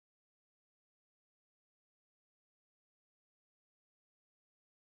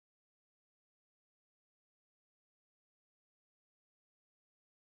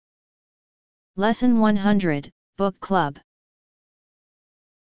Lesson 100, Book Club.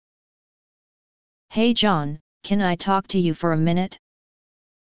 Hey John, can I talk to you for a minute?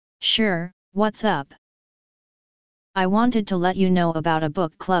 Sure, what's up? I wanted to let you know about a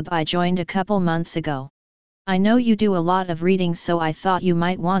book club I joined a couple months ago. I know you do a lot of reading, so I thought you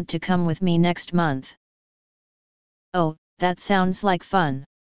might want to come with me next month. Oh, that sounds like fun.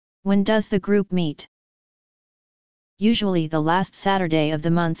 When does the group meet? Usually the last Saturday of the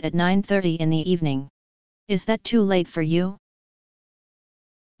month at 9:30 in the evening. Is that too late for you?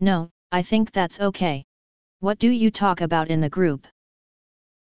 No, I think that's okay. What do you talk about in the group?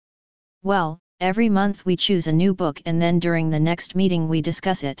 Well, every month we choose a new book and then during the next meeting we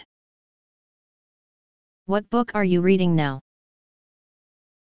discuss it. What book are you reading now?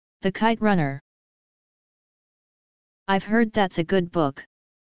 The Kite Runner. I've heard that's a good book.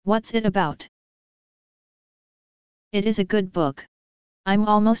 What's it about? It is a good book. I'm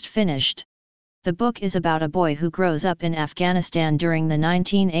almost finished. The book is about a boy who grows up in Afghanistan during the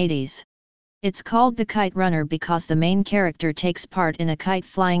 1980s. It's called The Kite Runner because the main character takes part in a kite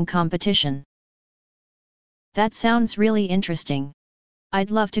flying competition. That sounds really interesting.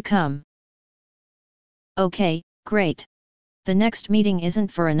 I'd love to come. Okay, great. The next meeting isn't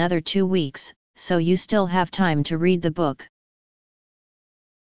for another 2 weeks, so you still have time to read the book.